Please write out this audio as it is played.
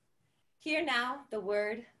Hear now the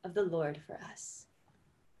word of the Lord for us.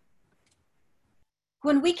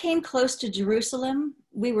 When we came close to Jerusalem,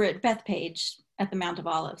 we were at Bethphage at the Mount of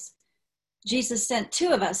Olives. Jesus sent two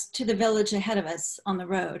of us to the village ahead of us on the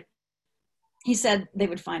road. He said they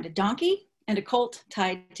would find a donkey and a colt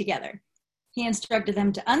tied together. He instructed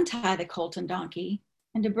them to untie the colt and donkey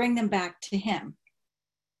and to bring them back to him.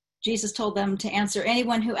 Jesus told them to answer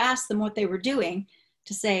anyone who asked them what they were doing,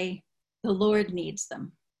 to say, "The Lord needs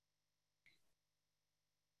them."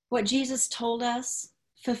 What Jesus told us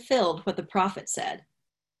fulfilled what the prophet said.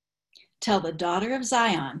 Tell the daughter of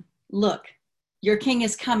Zion, look, your king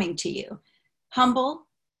is coming to you, humble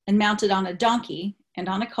and mounted on a donkey and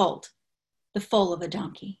on a colt, the foal of a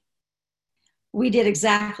donkey. We did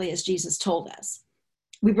exactly as Jesus told us.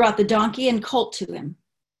 We brought the donkey and colt to him.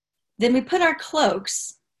 Then we put our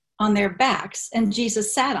cloaks on their backs and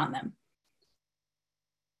Jesus sat on them.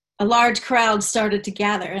 A large crowd started to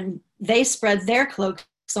gather and they spread their cloaks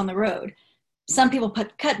on the road. Some people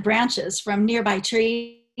cut branches from nearby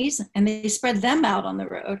trees and they spread them out on the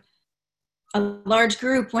road. A large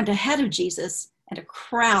group went ahead of Jesus and a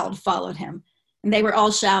crowd followed him. And they were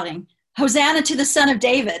all shouting, "Hosanna to the Son of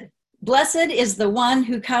David. Blessed is the one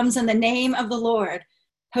who comes in the name of the Lord.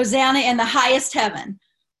 Hosanna in the highest heaven."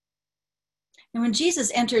 And when Jesus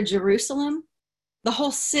entered Jerusalem, the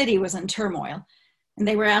whole city was in turmoil. And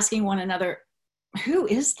they were asking one another, "Who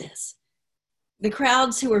is this?" The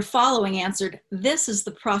crowds who were following answered, "This is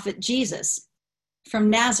the prophet Jesus from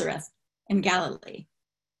Nazareth in Galilee."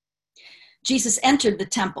 Jesus entered the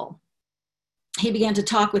temple. He began to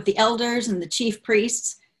talk with the elders and the chief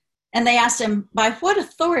priests, and they asked him by what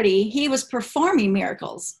authority he was performing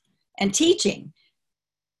miracles and teaching.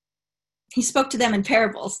 He spoke to them in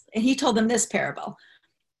parables, and he told them this parable.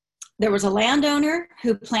 There was a landowner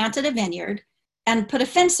who planted a vineyard and put a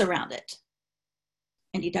fence around it.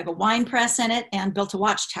 And he dug a wine press in it and built a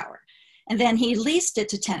watchtower. And then he leased it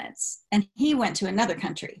to tenants, and he went to another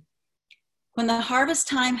country. When the harvest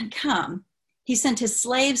time had come, he sent his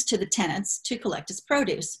slaves to the tenants to collect his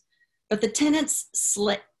produce. But the tenants,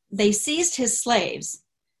 they seized his slaves,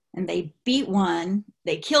 and they beat one,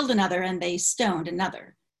 they killed another, and they stoned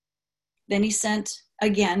another. Then he sent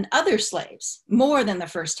again other slaves, more than the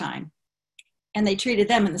first time, and they treated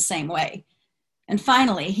them in the same way. And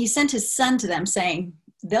finally, he sent his son to them, saying,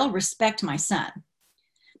 "They'll respect my son."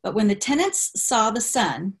 But when the tenants saw the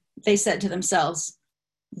son, they said to themselves,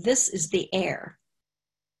 "This is the heir.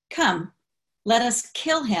 Come, let us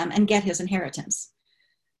kill him and get his inheritance."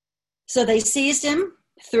 So they seized him,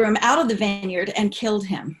 threw him out of the vineyard, and killed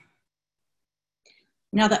him.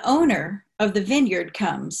 Now the owner of the vineyard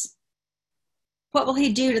comes. What will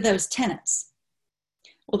he do to those tenants?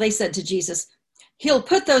 Well, they said to Jesus, "He'll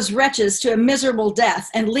put those wretches to a miserable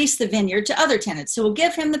death and lease the vineyard to other tenants who will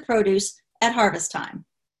give him the produce at harvest time."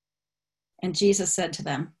 And Jesus said to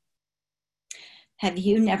them, "Have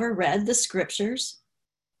you never read the scriptures?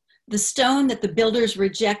 The stone that the builders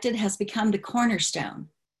rejected has become the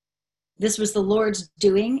cornerstone. This was the Lord's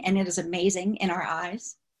doing, and it is amazing in our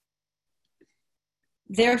eyes."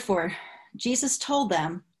 Therefore, Jesus told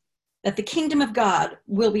them that the kingdom of God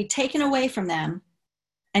will be taken away from them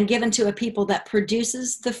and given to a people that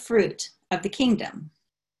produces the fruit of the kingdom.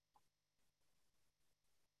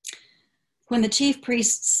 When the chief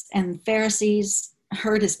priests and Pharisees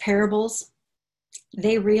heard his parables,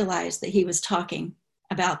 they realized that he was talking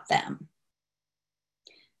about them.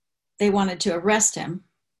 They wanted to arrest him,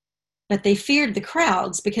 but they feared the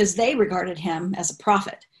crowds because they regarded him as a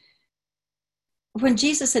prophet. When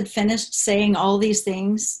Jesus had finished saying all these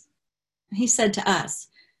things, he said to us,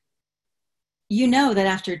 "You know that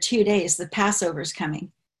after 2 days the Passover is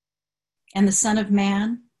coming, and the Son of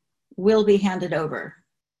Man will be handed over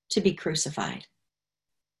to be crucified."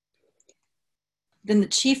 Then the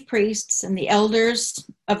chief priests and the elders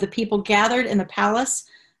of the people gathered in the palace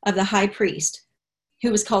of the high priest,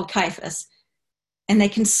 who was called Caiaphas, and they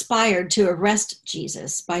conspired to arrest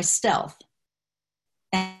Jesus by stealth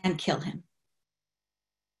and kill him.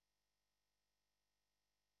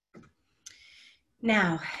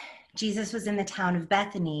 Now, Jesus was in the town of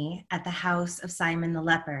Bethany at the house of Simon the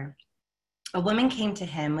leper. A woman came to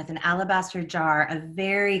him with an alabaster jar of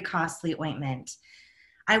very costly ointment.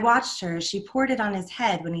 I watched her as she poured it on his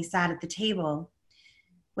head when he sat at the table.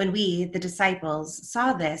 When we, the disciples,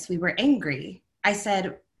 saw this, we were angry. I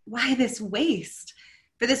said, "Why this waste?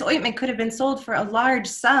 For this ointment could have been sold for a large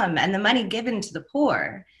sum and the money given to the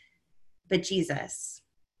poor." But Jesus,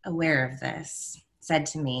 aware of this, said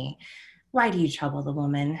to me, "Why do you trouble the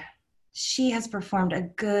woman? She has performed a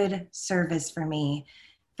good service for me.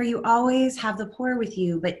 For you always have the poor with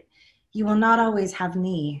you, but you will not always have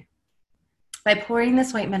me. By pouring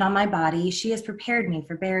this ointment on my body, she has prepared me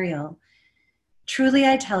for burial. Truly,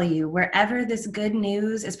 I tell you, wherever this good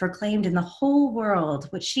news is proclaimed in the whole world,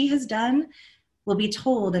 what she has done will be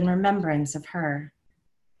told in remembrance of her."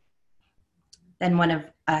 Then one of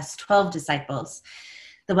us 12 disciples,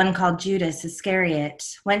 the one called Judas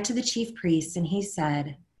Iscariot, went to the chief priests and he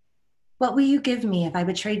said, "What will you give me if I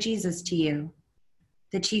betray Jesus to you?"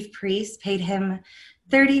 The chief priests paid him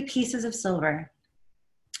 30 pieces of silver.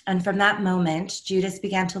 And from that moment, Judas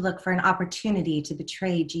began to look for an opportunity to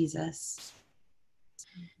betray Jesus.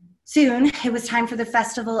 Soon, it was time for the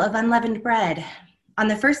festival of unleavened bread. On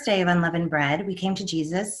the first day of unleavened bread, we came to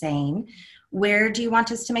Jesus saying, "Where do you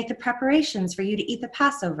want us to make the preparations for you to eat the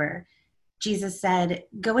Passover?" Jesus said,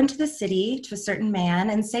 "Go into the city to a certain man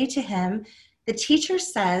and say to him, 'The teacher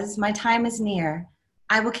says, my time is near.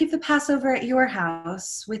 I will keep the Passover at your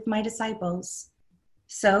house with my disciples.'"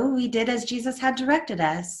 So we did as Jesus had directed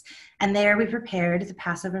us, and there we prepared the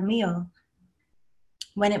Passover meal.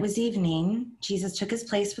 When it was evening, Jesus took his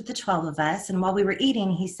place with the 12 of us, and while we were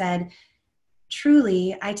eating, he said,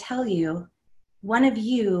 "Truly, I tell you, one of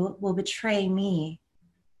you will betray me."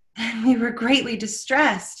 And we were greatly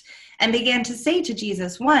distressed and began to say to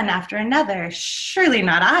Jesus one after another, "Surely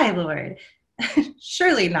not I, Lord.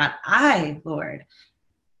 Surely not I, Lord.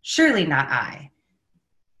 Surely not I."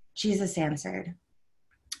 Jesus answered,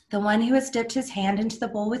 "The one who has dipped his hand into the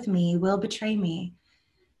bowl with me will betray me.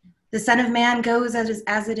 The Son of Man goes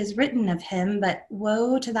as it is written of him, but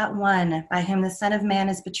woe to that one by whom the Son of Man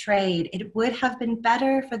is betrayed. It would have been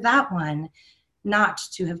better for that one not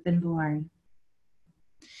to have been born."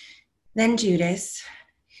 Then Judas,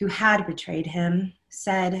 who had betrayed him,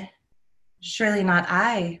 said, "Surely not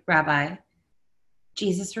I, Rabbi."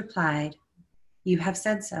 Jesus replied, "You have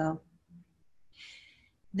said so."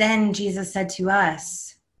 Then Jesus said to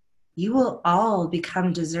us, "You will all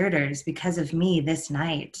become deserters because of me this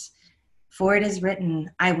night. For it is written,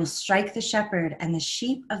 I will strike the shepherd, and the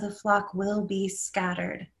sheep of the flock will be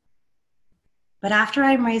scattered. But after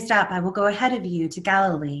I am raised up, I will go ahead of you to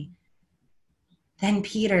Galilee." Then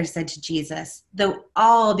Peter said to Jesus, "Though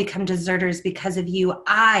all become deserters because of you,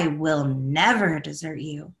 I will never desert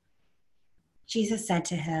you." Jesus said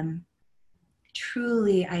to him,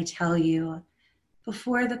 "Truly, I tell you,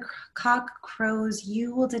 before the cock crows,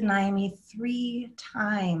 you will deny me 3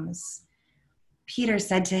 times. Peter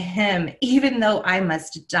said to him, "Even though I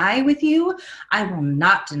must die with you, I will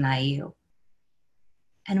not deny you."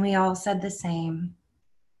 And we all said the same.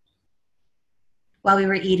 While we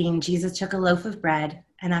were eating, Jesus took a loaf of bread,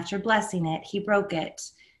 and after blessing it, he broke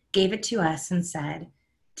it, gave it to us, and said,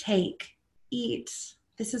 "Take, eat,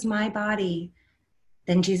 this is my body."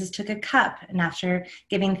 Then Jesus took a cup, and after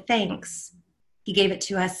giving thanks, he gave it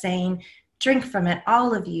to us, saying, "Drink from it,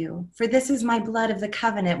 all of you, for this is my blood of the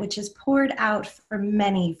covenant, which is poured out for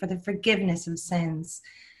many for the forgiveness of sins.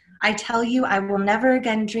 I tell you, I will never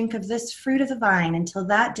again drink of this fruit of the vine until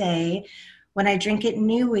that day when I drink it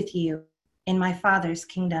new with you in my Father's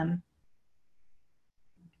kingdom."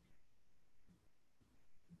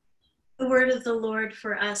 The word of the Lord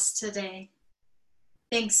for us today.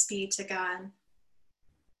 Thanks be to God.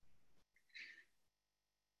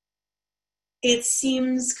 It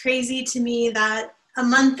seems crazy to me that a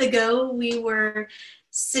month ago we were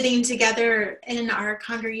sitting together in our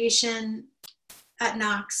congregation at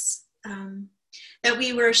Knox, that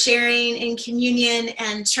we were sharing in communion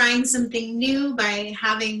and trying something new by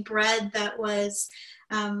having bread that was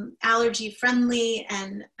allergy friendly,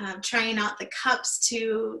 and trying out the cups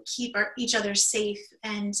to keep each other safe.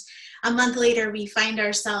 And a month later, we find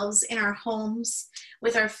ourselves in our homes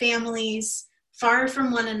with our families, far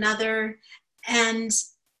from one another, and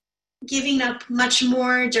giving up much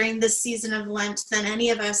more during this season of Lent than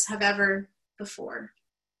any of us have ever before.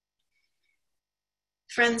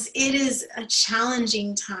 Friends, it is a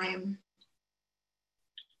challenging time.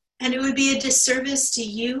 And it would be a disservice to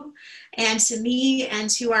you and to me and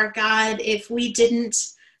to our God if we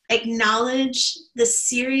didn't acknowledge the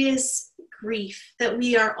serious grief that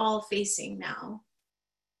we are all facing now.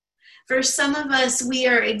 For some of us, we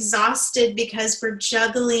are exhausted because we're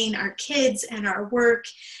juggling our kids and our work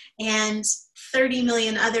and 30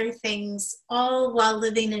 million other things, all while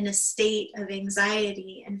living in a state of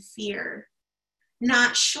anxiety and fear.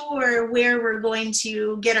 Not sure where we're going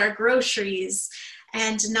to get our groceries,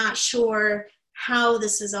 and not sure how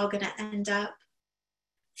this is all going to end up.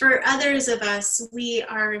 For others of us, we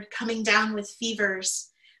are coming down with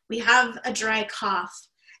fevers. We have a dry cough,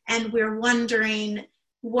 and we're wondering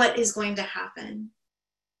what is going to happen.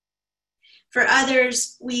 For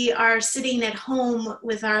others, we are sitting at home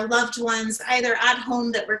with our loved ones, either at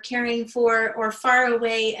home that we're caring for or far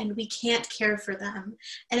away, and we can't care for them.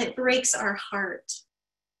 And it breaks our heart.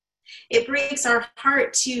 It breaks our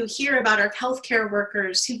heart to hear about our healthcare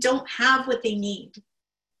workers who don't have what they need.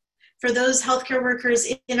 For those healthcare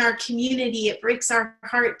workers in our community, it breaks our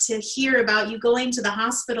heart to hear about you going to the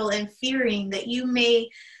hospital and fearing that you may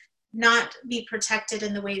not be protected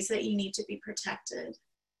in the ways that you need to be protected.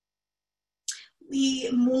 We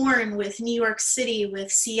mourn with New York City,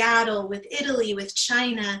 with Seattle, with Italy, with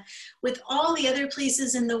China, with all the other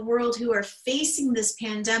places in the world who are facing this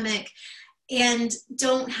pandemic and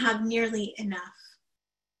don't have nearly enough.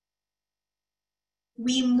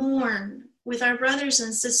 We mourn with our brothers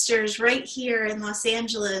and sisters right here in Los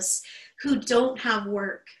Angeles who don't have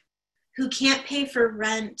work, who can't pay for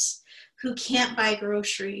rent, who can't buy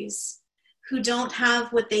groceries, who don't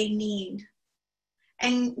have what they need.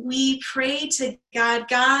 And we pray to God,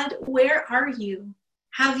 God, where are you?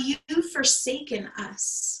 Have you forsaken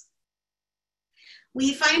us?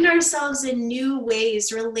 We find ourselves in new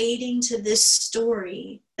ways relating to this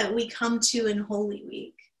story that we come to in Holy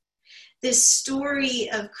Week. This story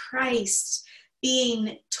of Christ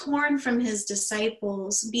being torn from his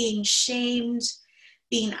disciples, being shamed,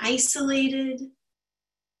 being isolated.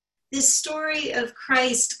 This story of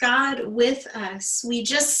Christ, God with us. We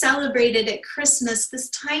just celebrated at Christmas this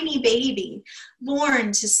tiny baby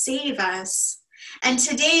born to save us. And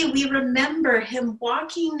today we remember him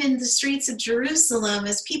walking in the streets of Jerusalem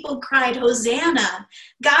as people cried, Hosanna,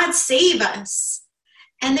 God save us.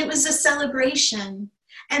 And it was a celebration.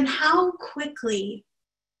 And how quickly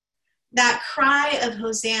that cry of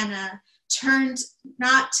Hosanna turned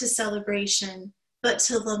not to celebration, but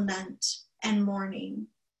to lament and mourning.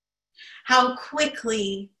 How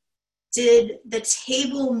quickly did the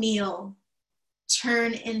table meal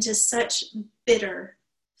turn into such bitter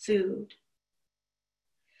food?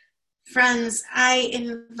 Friends, I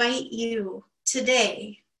invite you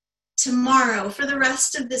today, tomorrow, for the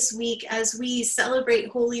rest of this week, as we celebrate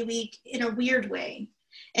Holy Week in a weird way,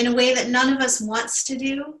 in a way that none of us wants to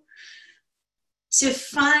do, to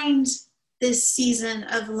find this season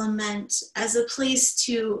of lament as a place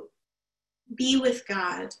to be with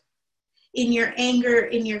God, in your anger,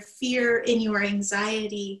 in your fear, in your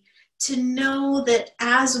anxiety, to know that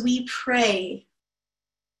as we pray,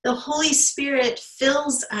 the Holy Spirit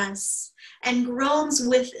fills us and groans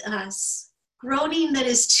with us, groaning that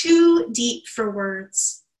is too deep for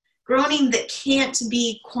words, groaning that can't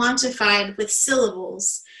be quantified with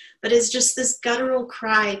syllables, but is just this guttural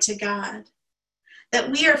cry to God. That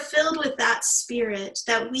we are filled with that Spirit,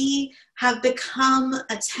 that we have become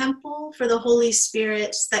a temple for the Holy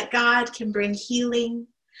Spirit, that God can bring healing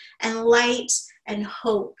and light and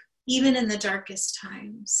hope, even in the darkest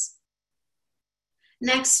times.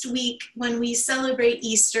 Next week, when we celebrate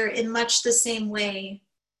Easter in much the same way,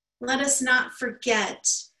 let us not forget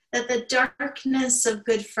that the darkness of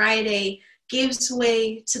Good Friday gives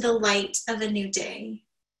way to the light of a new day.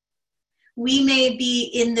 We may be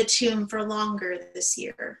in the tomb for longer this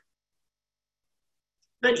year,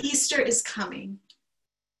 but Easter is coming.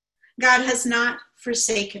 God has not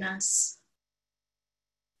forsaken us.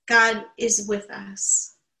 God is with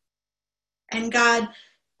us, and God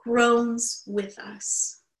groans with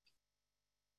us.